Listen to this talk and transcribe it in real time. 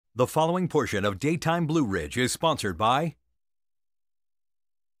The following portion of Daytime Blue Ridge is sponsored by...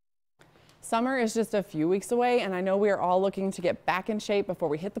 Summer is just a few weeks away, and I know we are all looking to get back in shape before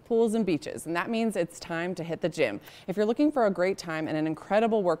we hit the pools and beaches, and that means it's time to hit the gym. If you're looking for a great time and an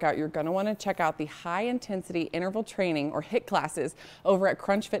incredible workout, you're going to want to check out the high-intensity interval training or HIIT classes over at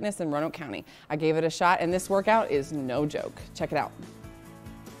Crunch Fitness in Roanoke County. I gave it a shot, and this workout is no joke. Check it out.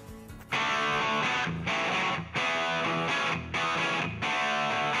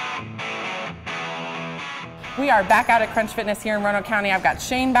 We are back out at Crunch Fitness here in Roanoke County. I've got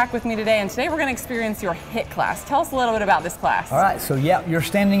Shane back with me today, and today we're going to experience your HIIT class. Tell us a little bit about this class. All right, so yeah, you're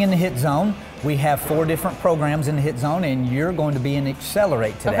standing in the HIIT zone. We have 4 different programs in the HIIT zone, and you're going to be in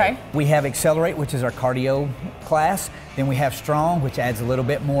Accelerate today. Okay. We have Accelerate, which is our cardio class. Then we have Strong, which adds a little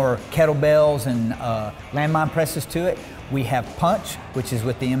bit more kettlebells and landmine presses to it. We have Punch, which is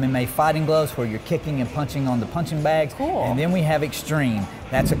with the MMA fighting gloves, where you're kicking and punching on the punching bags. Cool. And then we have Extreme.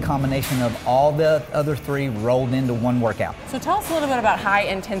 That's a combination of all the other 3 rolled into one workout. So tell us a little bit about high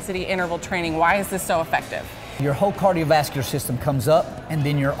intensity interval training. Why is this so effective? Your whole cardiovascular system comes up, and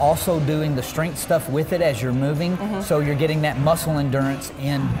then you're also doing the strength stuff with it as you're moving. So you're getting that muscle endurance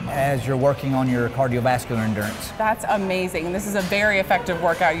in as you're working on your cardiovascular endurance. That's amazing. This is a very effective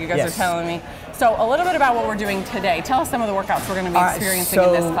workout, you guys Yes. are telling me. So a little bit about what we're doing today. Tell us some of the workouts we're going to be experiencing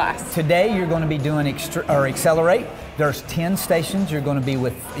in this class. Today you're going to be doing Accelerate. There's 10 stations. You're going to be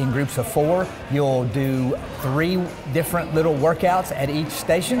in groups of 4. You'll do 3 different little workouts at each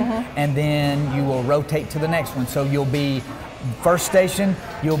station, and then you will rotate to the next one. So you'll be, first station,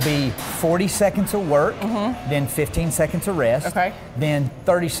 you'll be 40 seconds of work, then 15 seconds of rest, then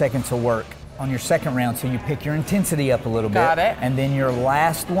 30 seconds of work on your second round, so you pick your intensity up a little bit. Got it. And then your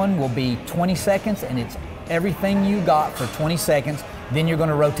last one will be 20 seconds, and it's everything you got for 20 seconds. Then you're going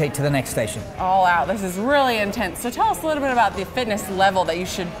to rotate to the next station. All out. This is really intense. So tell us a little bit about the fitness level that you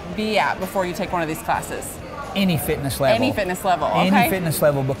should be at before you take one of these classes. Any fitness level. Any fitness level, okay. Any fitness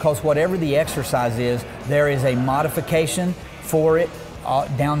level, because whatever the exercise is, there is a modification for it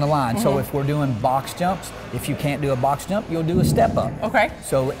down the line. So if we're doing box jumps, if you can't do a box jump, you'll do a step up. Okay.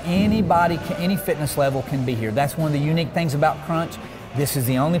 So anybody, any fitness level can be here. That's one of the unique things about Crunch. This is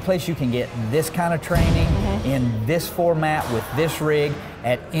the only place you can get this kind of training in this format with this rig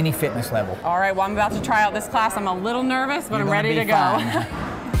at any fitness level. All right, well, I'm about to try out this class. I'm a little nervous, but I'm ready to go.